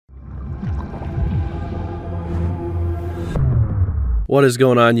What is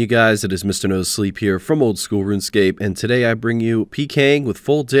going on, you guys? It is Mr. No Sleep here from Old School RuneScape, and today I bring you Pking with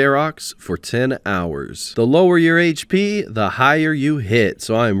full Dharoks for 10 hours. The lower your HP, the higher you hit,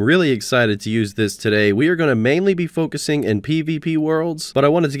 so I'm really excited to use this today. We are going to mainly be focusing in PvP worlds, but I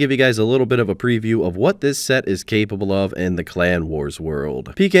wanted to give you guys a little bit of a preview of what this set is capable of in the Clan Wars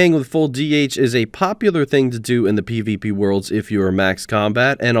world. Pking with full DH is a popular thing to do in the PvP worlds if you are max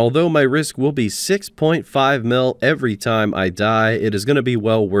combat, and although my risk will be 6.5 mil every time I die, it is going to be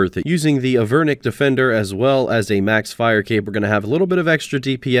well worth it. Using the Redneck Defender as well as a max fire cape, we're going to have a little bit of extra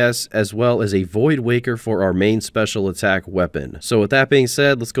DPS as well as a Void Waker for our main special attack weapon. So with that being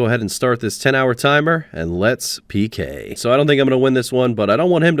said, let's go ahead and start this 10-hour timer and let's PK. So I don't think I'm going to win this one, but I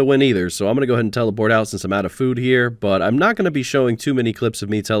don't want him to win either, so I'm going to go ahead and teleport out since I'm out of food here, but I'm not going to be showing too many clips of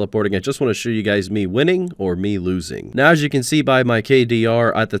me teleporting. I just want to show you guys me winning or me losing. Now, as you can see by my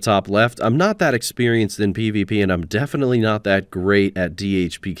KDR at the top left, I'm not that experienced in PvP, and I'm definitely not that great at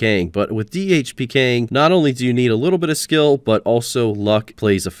DHPKing, but with DHPKing, not only do you need a little bit of skill, but also luck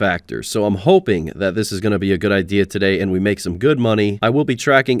plays a factor. So I'm hoping that this is going to be a good idea today and we make some good money. I will be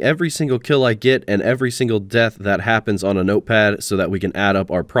tracking every single kill I get and every single death that happens on a notepad so that we can add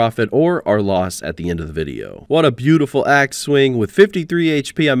up our profit or our loss at the end of the video. What a beautiful axe swing. With 53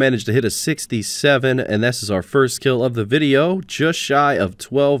 HP, I managed to hit a 67, and this is our first kill of the video, just shy of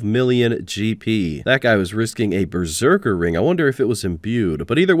 12 million GP. That guy was risking a Berserker ring. I wonder if it was imbued,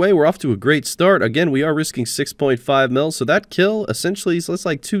 but either way, we're off to a great start. Again, we are risking 6.5 mil, so that kill essentially is that's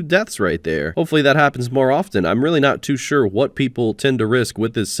like 2 deaths right there. Hopefully that happens more often. I'm really not too sure what people tend to risk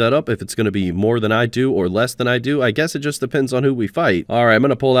with this setup, if it's going to be more than I do or less than I do. I guess it just depends on who we fight. Alright, I'm going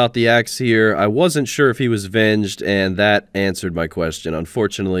to pull out the axe here. I wasn't sure if he was venged, and that answered my question.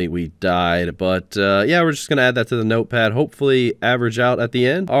 Unfortunately, we died, but yeah, we're just going to add that to the notepad, hopefully average out at the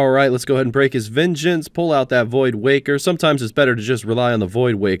end. Alright, let's go ahead and break his vengeance, pull out that Void Waker. Sometimes it's better to just rely on the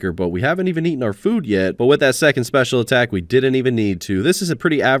Void Waker, but we haven't even eaten our food yet. But with that second special attack, we didn't even need to. This is a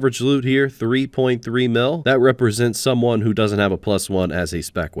pretty average loot here, 3.3 mil. That represents someone who doesn't have a +1 as a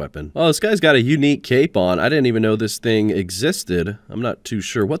spec weapon. Oh, this guy's got a unique cape on. I didn't even know this thing existed. I'm not too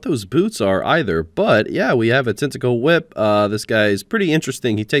sure what those boots are either, but yeah, we have a tentacle whip. This guy is pretty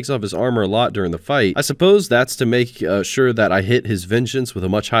interesting. He takes off his armor a lot during the fight. I suppose that's to make sure that I hit his vengeance with a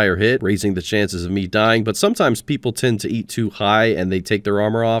much higher hit, raising the chances of me dying, but sometimes people tend to eat too high and they take their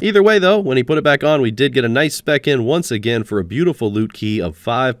armor off. Either way though, when he put it back on, we did get a nice spec in once again for a beautiful loot key of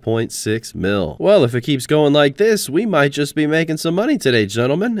 5.6 mil. Well, if it keeps going like this, we might just be making some money today,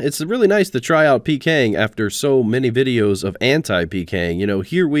 gentlemen. It's really nice to try out PKing after so many videos of anti-PKing. You know,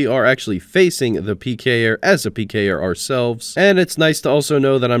 here we are actually facing the PKer as a PKer ourselves, and it's nice to also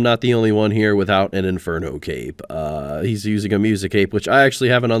know that I'm not the only one here without an Inferno cape. He's using a music cape, which I actually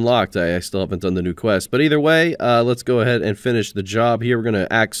haven't unlocked. I still haven't done the new quest, but either way, let's go ahead and finish the job here. We're going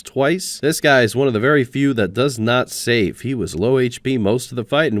to axe twice. This guy is one of the very few that does not save. He was low HP most of the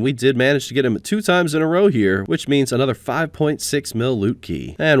fight, and we did manage to get him 2 times in a row here, which means another 5.6 mil loot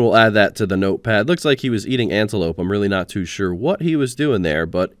key. And we'll add that to the notepad. Looks like he was eating antelope. I'm really not too sure what he was doing there,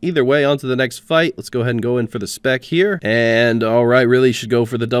 but either way, on to the next fight. Let's go ahead and go in for the spec here. And alright, really should go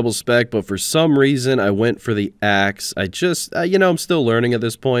for the double spec, but for some reason I went for the axe. I just, you know, I'm still learning at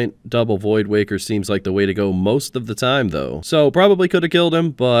this point. Double Void Waker seems like the way to go most of the time though. So probably could have killed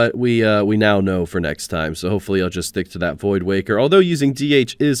him, but we now know for next time. So hopefully I'll just stick to that Void Waker. Although using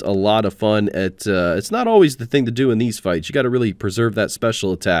DH is a lot of fun, it's not always the thing to do in these fights. You got to really preserve that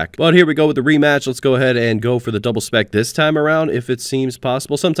special attack. But here we go with the rematch. Let's go ahead and go for the double spec this time around if it seems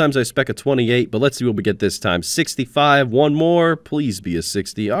possible. Sometimes I spec a 28, but let's see what we get this time. 65, one more. Please be a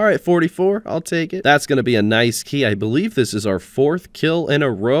 60. All right, 44. I'll take it. That's going to be a nice key. I believe this is our 4th kill in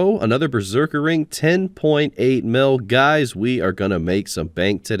a row. Another Berserker ring, 10.8 mil. Guys, we are going to make some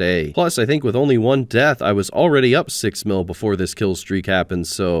bank today. Plus, I think with only 1 death, I was already up 6 mil before this kill streak happened.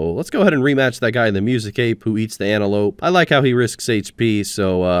 So let's go ahead and rematch that guy in the music cape who eats the antelope. I like how he risks HP,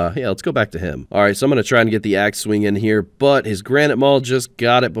 so yeah, let's go back to him. All right, so I'm going to try and get the axe swing in here, but his granite maul just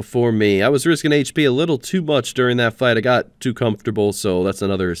got it before me. I was risking HP a little too much during that fight. I got too comfortable, so that's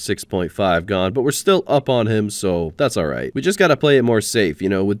another 6.5 gone, but we're still up on him, so that's all right. We just got to play it more safe. You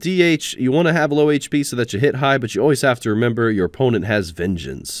know, with DH, you want to have low HP so that you hit high, but you always have to remember your opponent has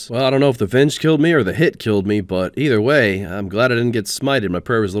vengeance. Well, I don't know if the venge killed me or the hit killed me, but either way, I'm glad I didn't get smited. My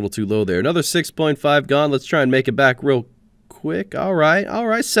prayer was a little too low there. Another 6.5 gone. Let's try and make it back real quick. All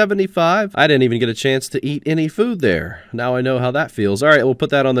right, 75. I didn't even get a chance to eat any food there. Now I know how that feels. All right, we'll put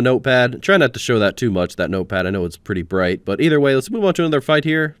that on the notepad. Try not to show that too much, that notepad. I know it's pretty bright, but either way, let's move on to another fight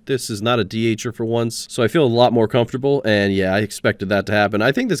here. This is not a DHer for once, so I feel a lot more comfortable, and yeah, I expected that to happen.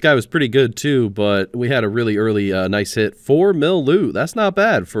 I think this guy was pretty good too, but we had a really early nice hit. 4 mil loot. That's not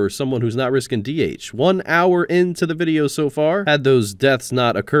bad for someone who's not risking DH. 1 hour into the video so far. Had those deaths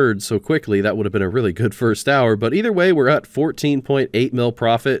not occurred so quickly, that would have been a really good first hour, but either way, we're at 14.8 mil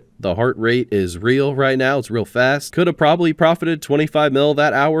profit. The heart rate is real right now. It's real fast. Could have probably profited 25 mil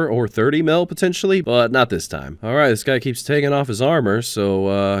that hour or 30 mil potentially, but not this time. All right, this guy keeps taking off his armor, so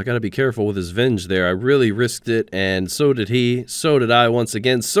I got to be careful with his Venge there. I really risked it, and so did he. So did I once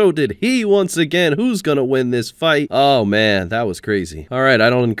again. So did he once again. Who's going to win this fight? Oh, man, that was crazy. All right,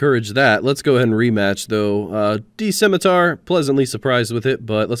 I don't encourage that. Let's go ahead and rematch, though. D-Scimitar, pleasantly surprised with it,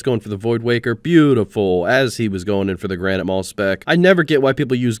 but let's go in for the Void Waker. Beautiful, as he was going in for the Granite Maul spec. I never get why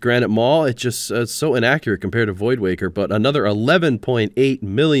people use Granite Maul. It's just it's so inaccurate compared to Void Waker, but another 11.8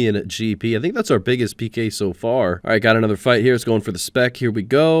 million GP. I think that's our biggest PK so far. All right, got another fight here. It's going for the spec. Here we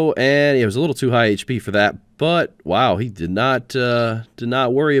go, and it was a little too high HP for that. But wow, he did not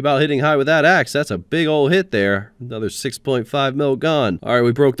worry about hitting high with that axe. That's a big old hit there. Another 6.5 mil gone. All right,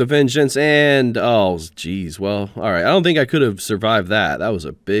 we broke the Vengeance, and oh geez, well, all right. I don't think I could have survived that. That was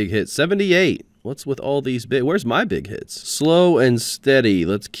a big hit. 78. What's with all these big... Where's my big hits? Slow and steady.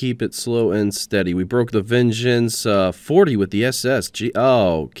 Let's keep it slow and steady. We broke the Vengeance. 40 with the SS.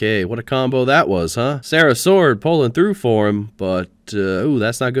 Oh, okay. What a combo that was, huh? Sarah Sword pulling through for him, but... ooh,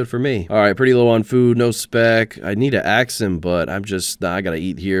 that's not good for me. All right, pretty low on food, no spec. I need to axe him, but I'm just... Nah, I gotta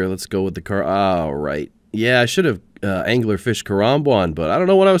eat here. Let's go with the car... All right. Yeah, I should have... anglerfish Karambwan, but I don't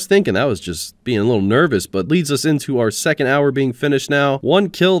know what I was thinking. That was just being a little nervous, but leads us into our second hour being finished now. 1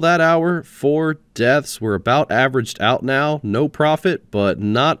 kill that hour, 4 deaths. We're about averaged out now. No profit, but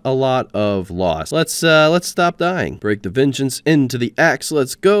not a lot of loss. Let's stop dying. Break the Vengeance into the axe.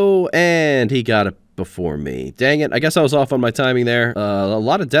 Let's go, and he got it before me. Dang it. I guess I was off on my timing there. A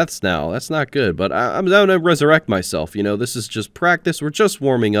lot of deaths now. That's not good, but I'm going to resurrect myself. You know, this is just practice. We're just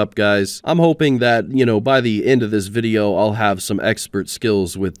warming up, guys. I'm hoping that, you know, by the end of this video, I'll have some expert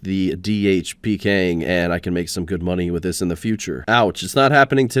skills with the DH Pking, and I can make some good money with this in the future. Ouch. It's not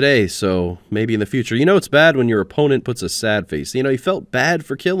happening today, so maybe in the future. You know, it's bad when your opponent puts a sad face. You know, he felt bad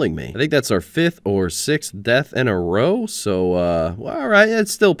for killing me. I think that's our 5th or 6th death in a row, so, well, all right.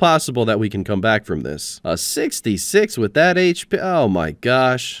 It's still possible that we can come back from this. 66 with that HP. Oh my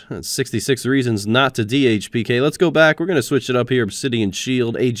gosh. That's 66 reasons not to DHPK. Let's go back. We're going to switch it up here. Obsidian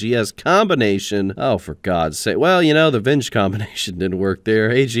Shield, AGS combination. Oh, for God's sake. Well, you know, the Venge combination didn't work there.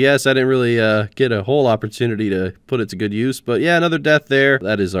 AGS, I didn't really get a whole opportunity to put it to good use. But yeah, another death there.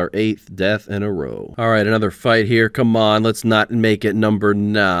 That is our 8th death in a row. All right, another fight here. Come on. Let's not make it number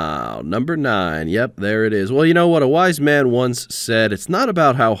 9. Yep, there it is. Well, you know what? A wise man once said, it's not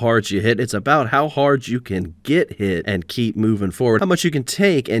about how hard you hit. It's about how hard you can get hit and keep moving forward. How much you can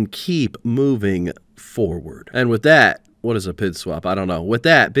take and keep moving forward. And with that, what is a PID swap? I don't know. With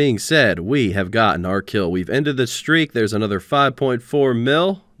that being said, we have gotten our kill. We've ended the streak. There's another 5.4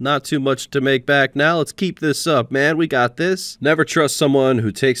 mil. Not too much to make back now. Let's keep this up, man. We got this. Never trust someone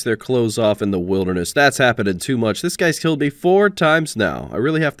who takes their clothes off in the wilderness. That's happening too much. This guy's killed me 4 times now. I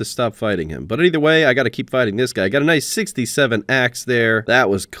really have to stop fighting him. But either way, I got to keep fighting this guy. Got a nice 67 axe there.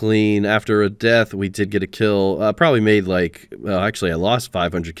 That was clean. After a death, we did get a kill. Probably made like, well, actually, I lost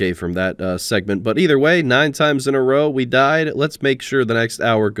 500k from that segment. But either way, 9 times in a row, we died. Let's make sure the next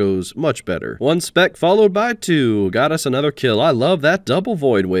hour goes much better. 1 spec followed by 2. Got us another kill. I love that double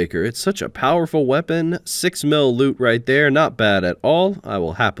Void Waker. It's such a powerful weapon. 6 mil loot right there. Not bad at all. I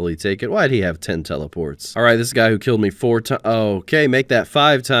will happily take it. Why'd he have 10 teleports? All right, this guy who killed me 4 times. Okay, make that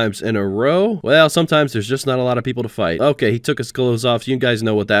 5 times in a row. Well, sometimes there's just not a lot of people to fight. Okay, he took his clothes off. You guys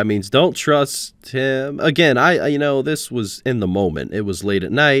know what that means. Don't trust him. Again, you know, this was in the moment. It was late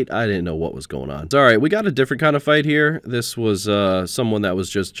at night. I didn't know what was going on. It's all right. We got a different kind of fight here. This was someone that was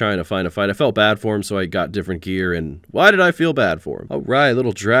just trying to find a fight. I felt bad for him, so I got different gear. And why did I feel bad for him? All right,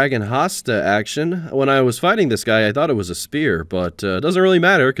 little dragon Hasta action. When I was fighting this guy, I thought it was a spear, but it doesn't really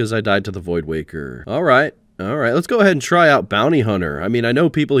matter because I died to the Void Waker. All right. All right, let's go ahead and try out Bounty Hunter. I mean, I know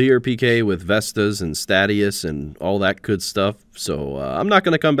people here PK with Vestas and Stadius and all that good stuff, so I'm not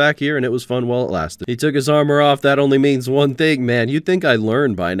going to come back here, and it was fun while it lasted. He took his armor off. That only means one thing, man. You'd think I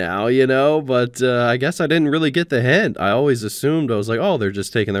learned by now, you know, but I guess I didn't really get the hint. I always assumed, I was like, oh, they're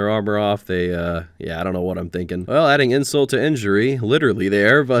just taking their armor off. They, yeah, I don't know what I'm thinking. Well, adding insult to injury, literally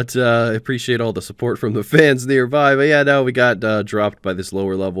there, but I appreciate all the support from the fans nearby. But yeah, no, we got dropped by this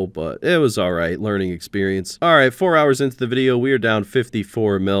lower level, but it was all right. Learning experience. sense. Alright, 4 hours into the video, we are down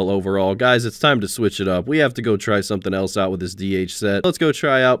 54 mil overall. Guys, it's time to switch it up. We have to go try something else out with this DH set. Let's go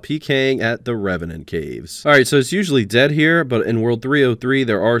try out Pking at the Revenant Caves. Alright, so it's usually dead here, but in World 303,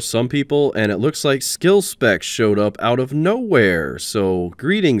 there are some people, and it looks like Skill Specs showed up out of nowhere. So,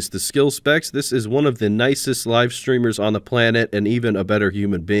 greetings to Skill Specs. This is one of the nicest live streamers on the planet, and even a better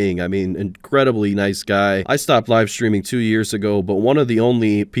human being. I mean, incredibly nice guy. I stopped live streaming 2 years ago, but one of the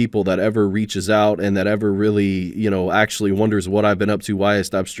only people that ever reaches out and that ever really, you know, actually wonders what I've been up to, why I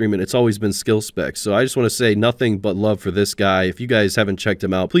stopped streaming, it's always been Skill Specs. So I just want to say nothing but love for this guy. If you guys haven't checked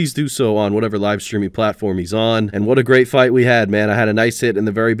him out, please do so on whatever live streaming platform he's on. And what a great fight we had, man. I had a nice hit in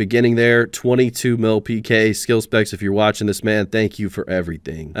the very beginning there. 22 mil PK. Skill Specs, if you're watching this, man, thank you for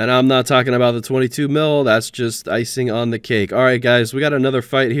everything. And I'm not talking about the 22 mil. That's just icing on the cake. All right, guys, we got another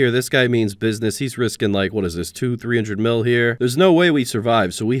fight here. This guy means business. He's risking, like, what is this, 200-300 mil here? There's no way we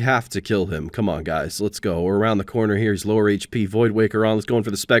survive, so we have to kill him. Come on, guys. Let's go. We're around the corner here. He's lower HP. Void Waker on. Let's go in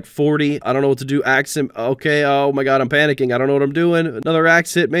for the spec 40. I don't know what to do. Axe him. Okay. Oh, my God. I'm panicking. I don't know what I'm doing. Another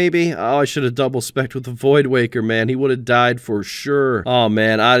axe hit, maybe? Oh, I should have double specced with the Void Waker, man. He would have died for sure. Oh,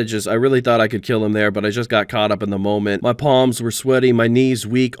 man. I really thought I could kill him there, but I just got caught up in the moment. My palms were sweaty. My knees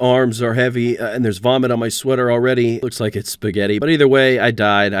weak. Arms are heavy. And there's vomit on my sweater already. Looks like it's spaghetti. But either way, I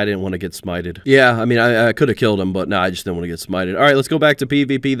died. I didn't want to get smited. Yeah, I mean, I could have killed him, but no, I just didn't want to get smited. All right, let's go back to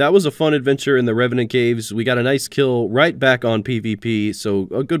PvP. That was a fun adventure in the Revenant Caves. We got a nice kill right back on PvP, so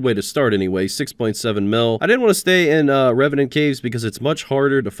a good way to start anyway. 6.7 mil. I didn't want to stay in Revenant Caves because it's much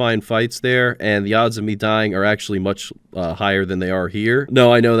harder to find fights there, and the odds of me dying are actually much higher than they are here.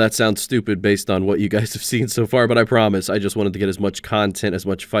 No, I know that sounds stupid based on what you guys have seen so far, but I promise I just wanted to get as much content, as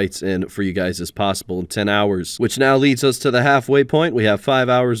much fights in for you guys as possible in 10 hours, which now leads us to the halfway point. We have 5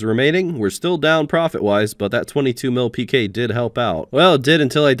 hours remaining. We're still down profit-wise, but that 22 mil PK did help out. Well, it did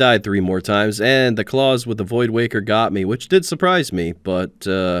until I died 3 more times, and the claws with the Void Waker got me, which did surprise me, but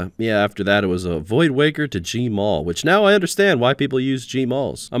yeah, after that it was a Void Waker to G-Maul, which now I understand why people use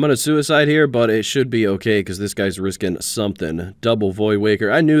G-Mauls. I'm gonna suicide here, but it should be okay because this guy's risking something. Double Void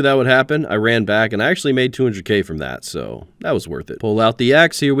Waker. I knew that would happen. I ran back, and I actually made 200k from that, so that was worth it. Pull out the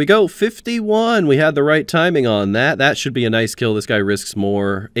axe. Here we go. 51. We had the right timing on that. That should be a nice kill. This guy risks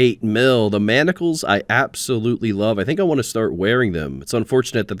more. 8 mil. The manacles I absolutely love. I think I want to start wearing them. It's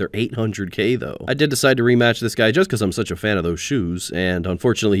unfortunate that they're 800k though. I did decide to rematch this guy just because I'm such a fan of those shoes, and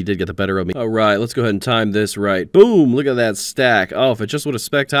unfortunately he did get the better of me. All right, let's go ahead and time this right. Boom! Look at that stack. Oh, if it just would have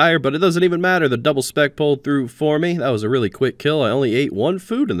specced higher, but it doesn't even matter. The double spec pulled through for me. That was a really quick kill. I only ate 1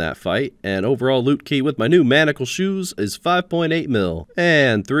 food in that fight, and overall loot key with my new manacle shoes is 5.8 mil.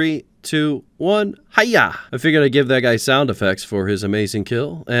 And 3, 2, 1, hiya! I figured I'd give that guy sound effects for his amazing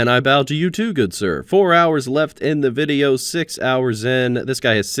kill, and I bow to you too, good sir. 4 hours left in the video, 6 hours in. This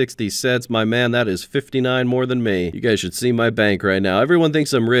guy has 60 sets, my man. That is 59 more than me. You guys should see my bank right now. Everyone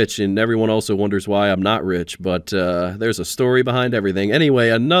thinks I'm rich, and everyone also wonders why I'm not rich, but there's a story behind everything. Anyway,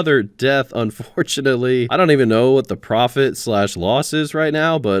 another death, unfortunately. I don't even know what the profit/loss is right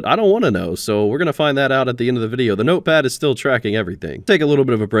now, but I don't want to know, so we're gonna find that out at the end of the video. The notepad is still tracking everything. Take a little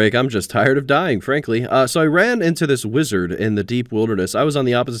bit of a break. I'm just tired of dying, frankly. So I ran into this wizard in the deep wilderness. I was on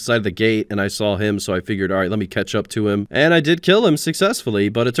the opposite side of the gate, and I saw him, so I figured, all right, let me catch up to him. And I did kill him successfully,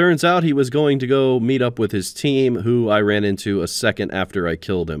 but it turns out he was going to go meet up with his team, who I ran into a second after I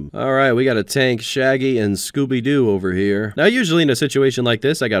killed him. All right, we got a tank, Shaggy, and Scooby-Doo over here. Now, usually in a situation like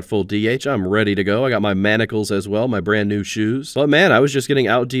this, I got full DH. I'm ready to go. I got my manacles as well, my brand new shoes. But man, I was just getting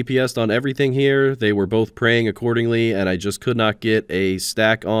out DPS'd on everything here. They were both praying accordingly, and I just could not get a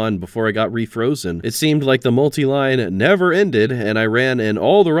stack on before I got refrozen. It seemed like the multi-line never ended, and I ran in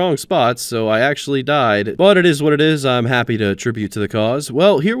all the wrong spots, so I actually died. But it is what it is. I'm happy to tribute to the cause.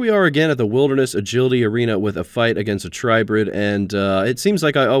 Well, here we are again at the Wilderness Agility Arena with a fight against a Tribrid, and it seems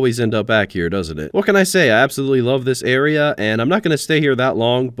like I always end up back here, doesn't it? What can I say? I absolutely love this area, and I'm not going to stay here that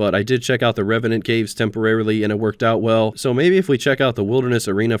long, but I did check out the Revenant Caves temporarily, and it worked out well. So maybe if we check out the Wilderness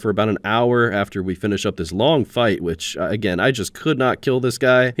Arena for about an hour after we finish up this long fight, which, again, I just could not kill this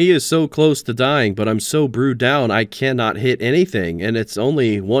guy. He is so close to dying, but I'm so brewed down I cannot hit anything, and it's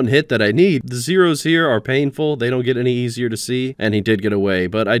only 1 hit that I need. The zeros here are painful. They don't get any easier to see, and he did get away,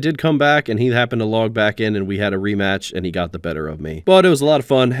 but I did come back, and he happened to log back in, and we had a rematch, and he got the better of me. But it was a lot of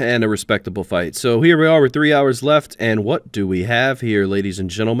fun and a respectable fight. So here we are with 3 hours left, and what do we have here, ladies and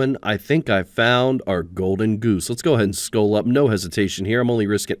gentlemen? I think I found our golden goose. Let's go ahead and skull up. No hesitation here. I'm only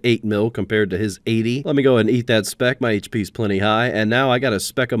risking 8 mil compared to his 80. Let me go ahead and eat that spec. My HP's plenty high, and now I got a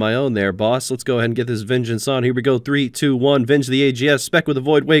Jpcommando my own there, boss. Let's go ahead and get this vengeance on. Here we go. 3, 2, 1. Venge the AGS. Spec with the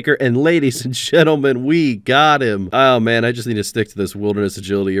Void Waker. And ladies and gentlemen, we got him. Oh, man, I just need to stick to this Wilderness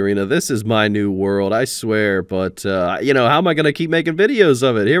Agility Arena. This is my new world, I swear. But, you know, how am I going to keep making videos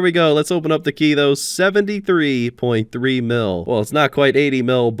of it? Here we go. Let's open up the key, though. 73.3 mil. Well, it's not quite 80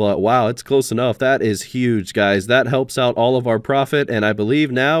 mil, but wow, it's close enough. That is huge, guys. That helps out all of our profit. And I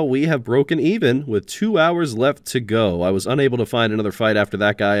believe now we have broken even with 2 hours left to go. I was unable to find another fight after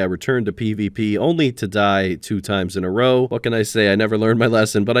that guy. I returned to PvP only to die 2 times in a row. What can I say? I never learned my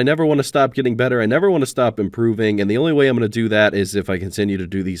lesson, but I never want to stop getting better. I never want to stop improving. And the only way I'm going to do that is if I continue to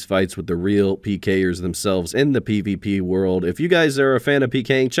do these fights with the real PKers themselves in the PvP world. If you guys are a fan of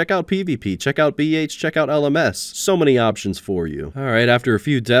PKing, check out PvP, check out BH, check out LMS. So many options for you. All right, after a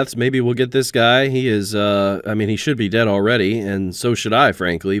few deaths, maybe we'll get this guy. He is, I mean, he should be dead already, and so should I,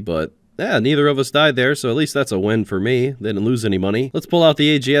 frankly, but yeah, neither of us died there, so at least that's a win for me. They didn't lose any money. Let's pull out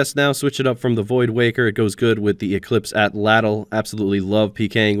the AGS now, switch it up from the Void Waker. It goes good with the XXzoticx. Absolutely love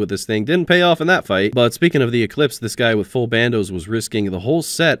PKing with this thing. Didn't pay off in that fight, but speaking of the Eclipse, this guy with full bandos was risking the whole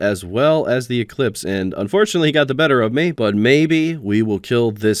set as well as the Eclipse, and unfortunately he got the better of me, but maybe we will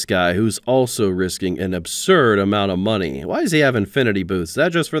kill this guy who's also risking an absurd amount of money. Why does he have infinity boots? Is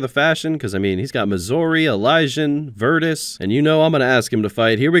that just for the fashion? Because, I mean, he's got Missouri, Elysian, Virtus, and you know I'm going to ask him to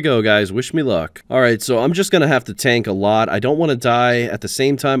fight. Here we go, guys. Wish me luck. Alright, so I'm just gonna have to tank a lot. I don't want to die. At the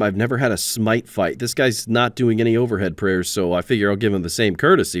same time, I've never had a Smite fight. This guy's not doing any overhead prayers, so I figure I'll give him the same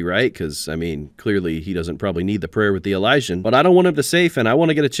courtesy, right? Because, I mean, clearly he doesn't probably need the prayer with the Elysian, but I don't want him to safe, and I want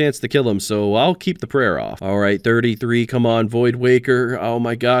to get a chance to kill him, so I'll keep the prayer off. Alright, 33, come on, Void Waker. Oh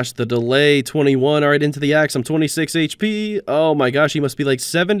my gosh, the delay, 21. Alright, into the axe, I'm 26 HP. Oh my gosh, he must be like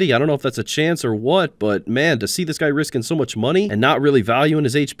 70. I don't know if that's a chance or what, but man, to see this guy risking so much money and not really valuing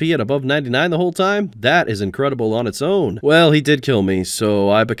his HP at above 99 the whole time, that is incredible on its own. Well, he did kill me,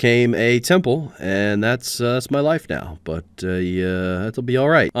 so I became a temple, and that's my life now, but yeah, that'll be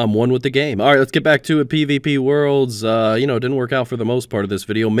alright. I'm one with the game. Alright, let's get back to it. PvP Worlds, you know, didn't work out for the most part of this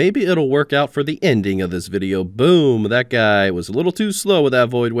video. Maybe it'll work out for the ending of this video. Boom, that guy was a little too slow with that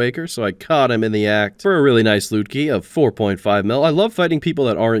Void Waker, so I caught him in the act for a really nice loot key of 4.5 mil. I love fighting people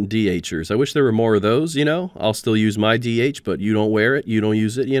that aren't DHers. I wish there were more of those, you know? I'll still use my DH, but you don't wear it, you don't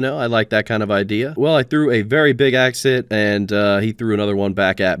use it, you know? I like that kind of idea. Well, I threw a very big axe hit, and he threw another one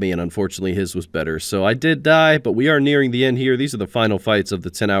back at me, and unfortunately his was better. So I did die, but we are nearing the end here. These are the final fights of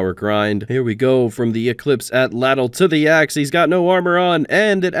the 10-hour grind. Here we go from the XXzoticx to the axe. He's got no armor on,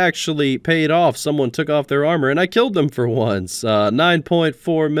 and it actually paid off. Someone took off their armor, and I killed them for once.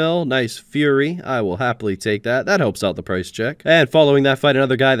 9.4 mil. Nice fury. I will happily take that. That helps out the price check. And following that fight,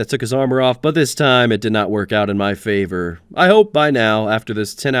 another guy that took his armor off, but this time it did not work out in my favor. I hope by now, after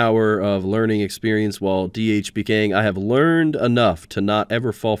this 10-hour of learning experience while DHBKing, I have learned enough to not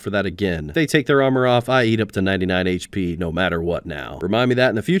ever fall for that again. If they take their armor off, I eat up to 99 HP no matter what now. Remind me that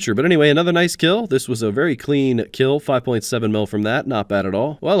in the future. But anyway, another nice kill. This was a very clean kill. 5.7 mil from that. Not bad at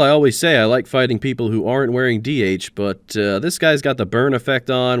all. Well, I always say I like fighting people who aren't wearing DH, but this guy's got the burn effect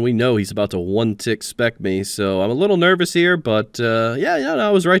on. We know he's about to one-tick spec me, so I'm a little nervous here, but yeah, no, I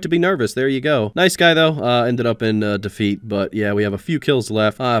was right to be nervous. There you go. Nice guy, though. Ended up in defeat, but yeah, we have a few kills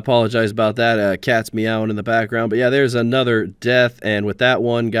left. I apologize about that. Cat's meowing in the background, but yeah, there's another death, and with that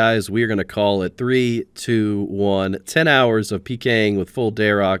one, guys, we're gonna call it 3, 2, 1. 10 hours of PKing with full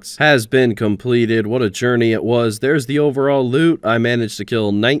Dharoks has been completed. What a journey it was. There's the overall loot. I managed to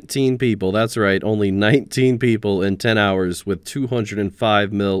kill 19 people. That's right, only 19 people in 10 hours with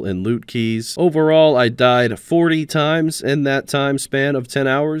 205 mil in loot keys. Overall, I died 40 times in that time span of 10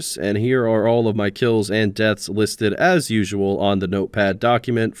 hours, and here are all of my kills and deaths listed as usual on the notepad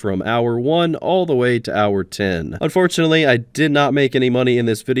document from hour 1 all the way to hour 10. Unfortunately, I did not make any money in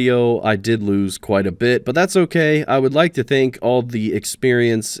this video. I did lose quite a bit, but that's okay. I would like to think all the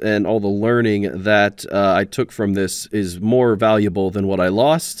experience and all the learning that I took from this is more valuable than what I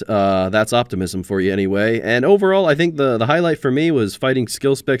lost. That's optimism for you anyway. And overall, I think the highlight for me was fighting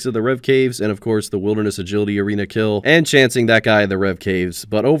skill specs of the Rev Caves and, of course, the Wilderness Agility Arena kill and chancing that guy in the Rev Caves.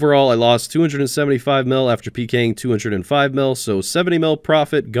 But overall, I lost 275 mil after PKing 205 mil, so 70 mil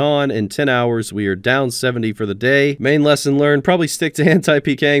profit gone in 10 hours. We are down 70 for the day. Main lesson learned, probably stick to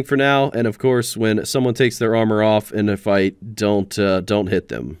anti-PKing for now, and of course, when someone takes their armor off in a fight, don't hit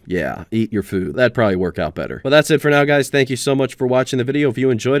them. Yeah, eat your food. That'd probably work out better. But that's it for now, guys. Thank you so much for watching the video. If you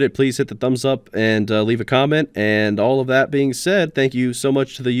enjoyed it, please hit the thumbs up and leave a comment. And all of that being said, thank you so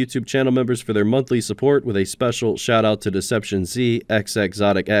much to the YouTube channel members for their monthly support, with a special shout out to DeceptionZ,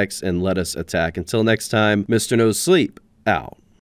 xXzoticx, and LettuceAttak. Until next time, Mr. No Sleep, out.